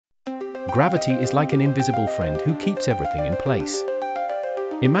Gravity is like an invisible friend who keeps everything in place.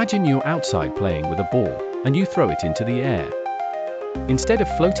 Imagine you're outside playing with a ball, and you throw it into the air. Instead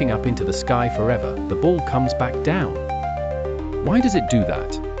of floating up into the sky forever, the ball comes back down. Why does it do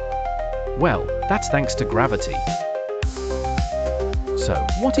that? Well, that's thanks to gravity. So,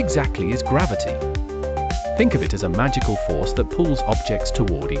 what exactly is gravity? Think of it as a magical force that pulls objects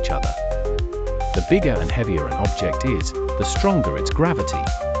toward each other. The bigger and heavier an object is, the stronger its gravity.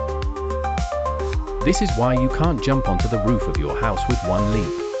 This is why you can't jump onto the roof of your house with one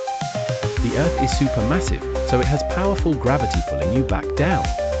leap. The Earth is supermassive, so it has powerful gravity pulling you back down.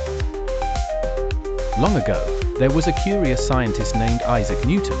 Long ago, there was a curious scientist named Isaac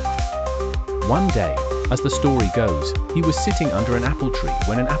Newton. One day, as the story goes, he was sitting under an apple tree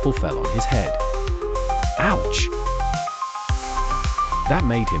when an apple fell on his head. Ouch! That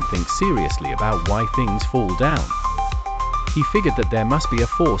made him think seriously about why things fall down. He figured that there must be a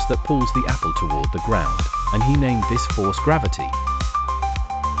force that pulls the apple toward the ground, and he named this force gravity.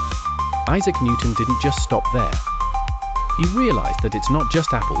 Isaac Newton didn't just stop there. He realized that it's not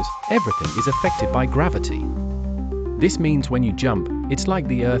just apples, everything is affected by gravity. This means when you jump, it's like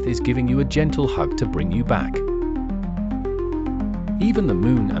the Earth is giving you a gentle hug to bring you back. Even the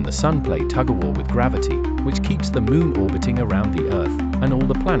Moon and the Sun play tug-of-war with gravity, which keeps the Moon orbiting around the Earth, and all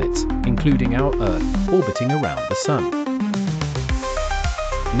the planets, including our Earth, orbiting around the Sun.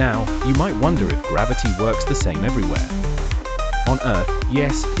 Now, you might wonder if gravity works the same everywhere. On Earth,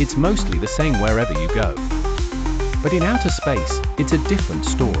 yes, it's mostly the same wherever you go. But in outer space, it's a different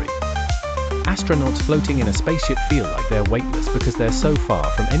story. Astronauts floating in a spaceship feel like they're weightless because they're so far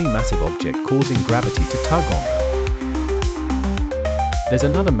from any massive object causing gravity to tug on them. There's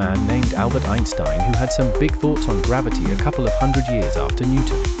another man named Albert Einstein who had some big thoughts on gravity a couple of hundred years after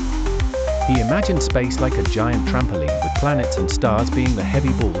Newton. He imagined space like a giant trampoline with planets and stars being the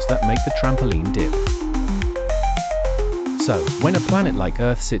heavy balls that make the trampoline dip. So, when a planet like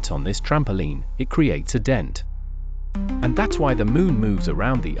Earth sits on this trampoline, it creates a dent. And that's why the Moon moves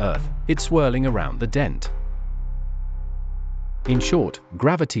around the Earth, it's swirling around the dent. In short,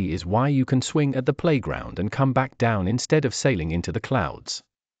 gravity is why you can swing at the playground and come back down instead of sailing into the clouds.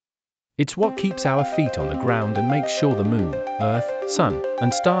 It's what keeps our feet on the ground and makes sure the Moon, Earth, Sun,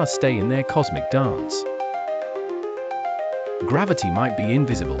 and stars stay in their cosmic dance. Gravity might be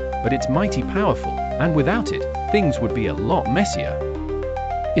invisible, but it's mighty powerful, and without it, things would be a lot messier.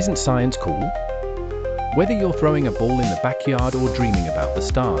 Isn't science cool? Whether you're throwing a ball in the backyard or dreaming about the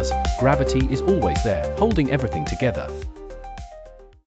stars, gravity is always there, holding everything together.